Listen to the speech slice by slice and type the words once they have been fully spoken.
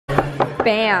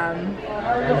Bam.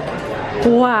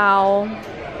 Wow.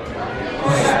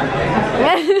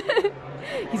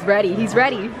 He's ready, he's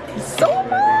ready. So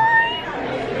am I.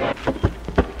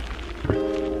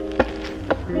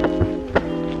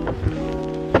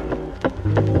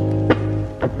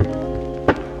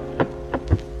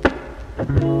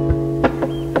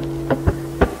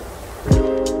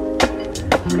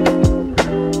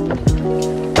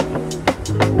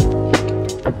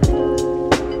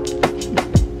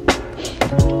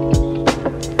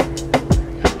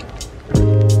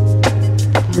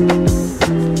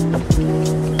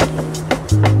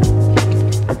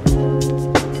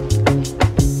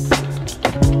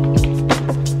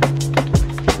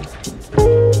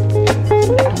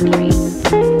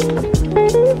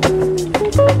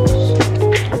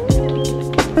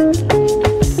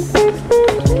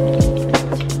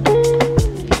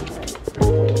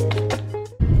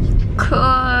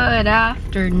 Good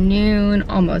afternoon,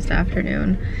 almost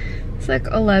afternoon. It's like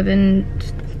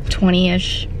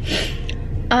 11:20ish.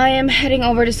 I am heading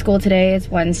over to school today. It's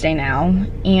Wednesday now,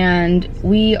 and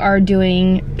we are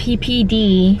doing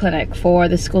PPD clinic for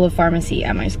the School of Pharmacy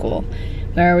at my school,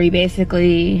 where we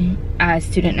basically, as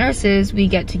student nurses, we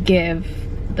get to give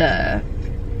the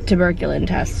tuberculin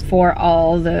tests for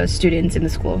all the students in the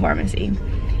School of Pharmacy.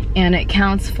 And it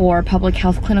counts for public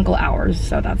health clinical hours,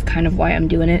 so that's kind of why I'm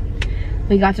doing it.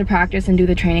 We got to practice and do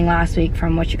the training last week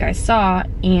from what you guys saw,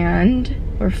 and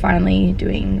we're finally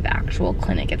doing the actual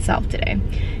clinic itself today.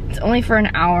 It's only for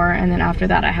an hour, and then after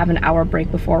that I have an hour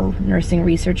break before nursing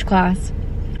research class.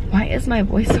 Why is my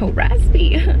voice so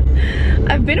raspy?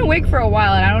 I've been awake for a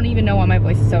while and I don't even know why my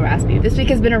voice is so raspy. This week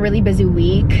has been a really busy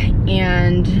week,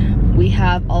 and we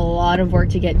have a lot of work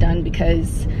to get done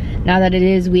because now that it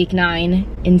is week 9,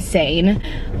 insane,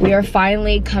 we are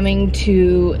finally coming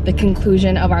to the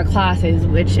conclusion of our classes,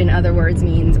 which in other words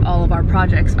means all of our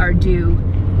projects are due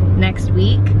next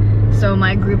week. So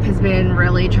my group has been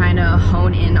really trying to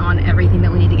hone in on everything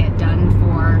that we need to get done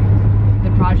for the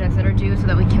projects that are due so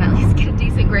that we can at least get a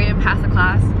decent grade and pass the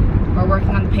class. We're working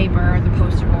on the paper, the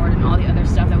poster board, and all the other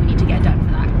stuff that we need to get done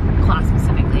for that class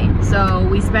specifically. So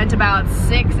we spent about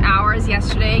 6 hours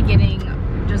yesterday getting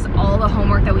just all the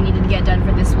homework that we needed to get done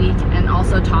for this week, and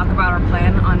also talk about our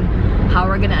plan on how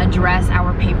we're gonna address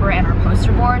our paper and our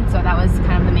poster board. So that was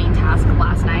kind of the main task of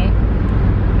last night.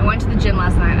 I went to the gym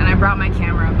last night and I brought my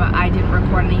camera, but I didn't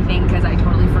record anything because I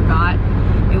totally forgot.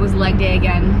 It was leg day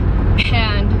again,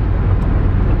 and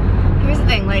here's the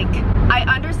thing, like, I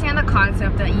understand the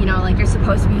concept that, you know, like, you're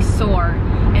supposed to be sore,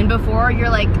 and before you're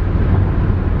like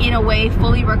in a way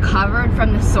fully recovered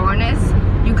from the soreness,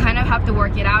 you kind of have to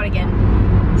work it out again.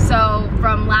 So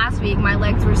from last week, my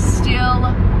legs were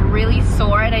still really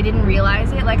sore and I didn't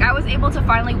realize it. Like, I was able to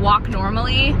finally walk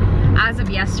normally as of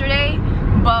yesterday,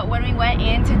 but when we went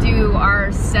in to do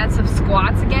our sets of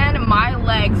squats again, my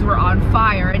legs were on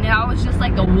fire, and that was just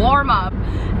like the warm-up.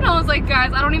 And I was like,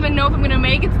 guys, I don't even know if I'm gonna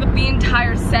make it to the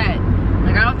entire set.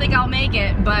 Like, I don't think I'll make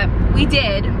it, but we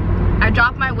did. I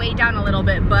dropped my weight down a little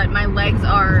bit, but my legs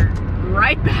are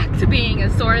right back to being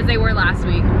as sore as they were last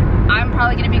week. I'm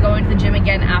probably gonna be going to the gym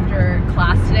again after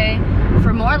class today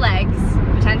for more legs,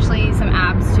 potentially some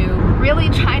abs too. Really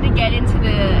trying to get into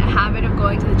the habit of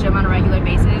going to the gym on a regular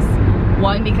basis.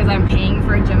 One, because I'm paying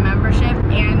for a gym membership,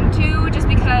 and two, just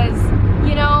because,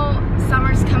 you know,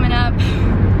 summer's coming up.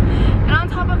 And on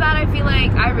top of that, I feel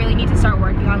like I really need to start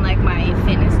working on like my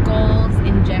fitness goals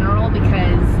in general,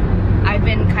 because I've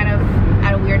been kind of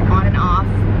at a weird on and off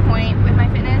point with my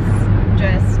fitness.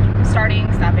 Just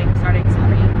starting, stopping, starting,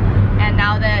 stopping. And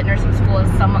now that nursing school is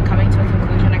somewhat coming to a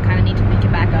conclusion, I kind of need to pick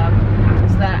it back up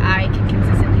so that I can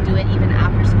consistently do it even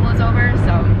after school is over.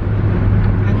 So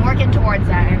I'm working towards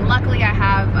that, and luckily I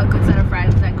have a good set of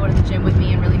friends that go to the gym with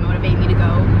me and really motivate me to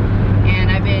go.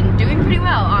 And I've been doing pretty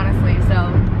well, honestly,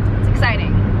 so it's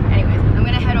exciting. Anyways, I'm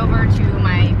gonna head over to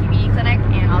my PPD clinic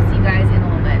and I'll see you guys in a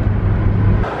little bit.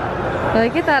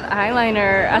 Look at that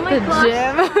eyeliner at the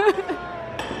gym.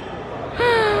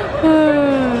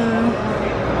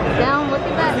 Down, look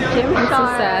at that gym I'm so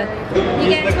shot. sad. You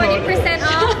get 20%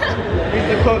 off. Use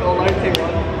the code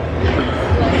Olarte1.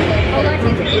 Olarte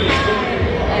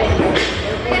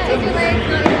 25. Lift with your legs,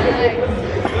 not with your legs.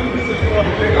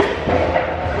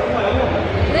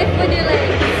 Lift with your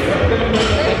legs.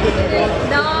 Lift with your legs.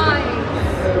 Nice.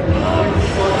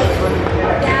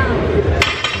 Down.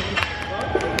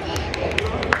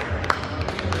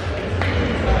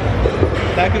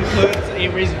 That concludes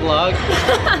Avery's vlog.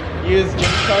 Use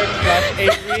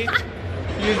Gymshark/Avery.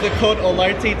 Use the code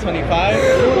Olarte25.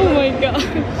 Oh my gosh.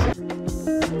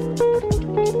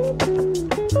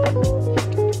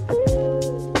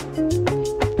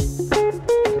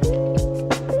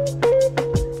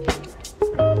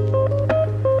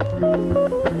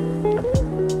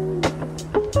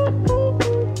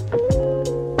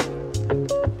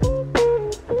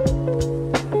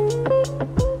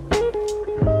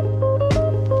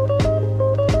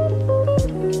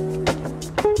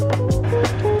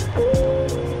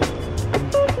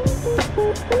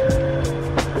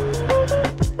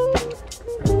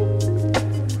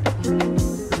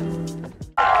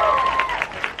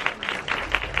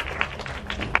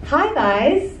 Hi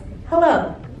guys,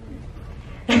 hello.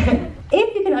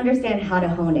 If you can understand how to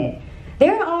hone it,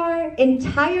 there are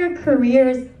entire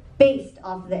careers based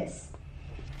off this.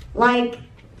 Like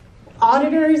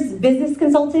auditors, business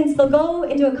consultants, they'll go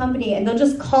into a company and they'll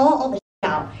just call all the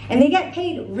shit out and they get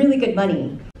paid really good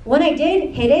money. When I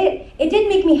did hit it, it did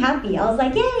make me happy. I was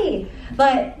like, yay!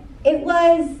 But it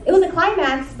was a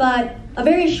climax, but a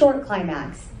very short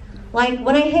climax. Like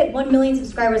when I hit 1 million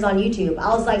subscribers on YouTube,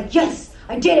 I was like, yes,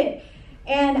 I did it.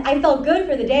 And I felt good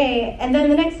for the day. And then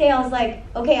the next day I was like,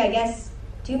 okay, I guess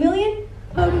 2 million?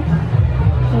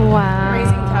 Wow.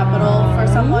 Raising capital for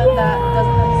someone that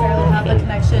doesn't necessarily have the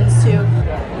connections to.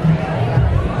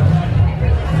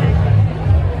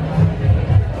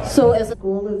 So as a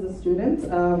school, as a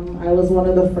student, I was one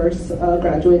of the first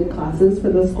graduating classes for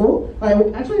the school. I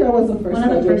was the first One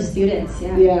of the first students,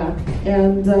 yeah. Yeah,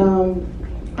 and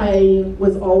I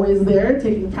was always there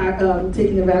taking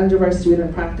advantage of our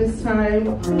student practice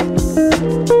time.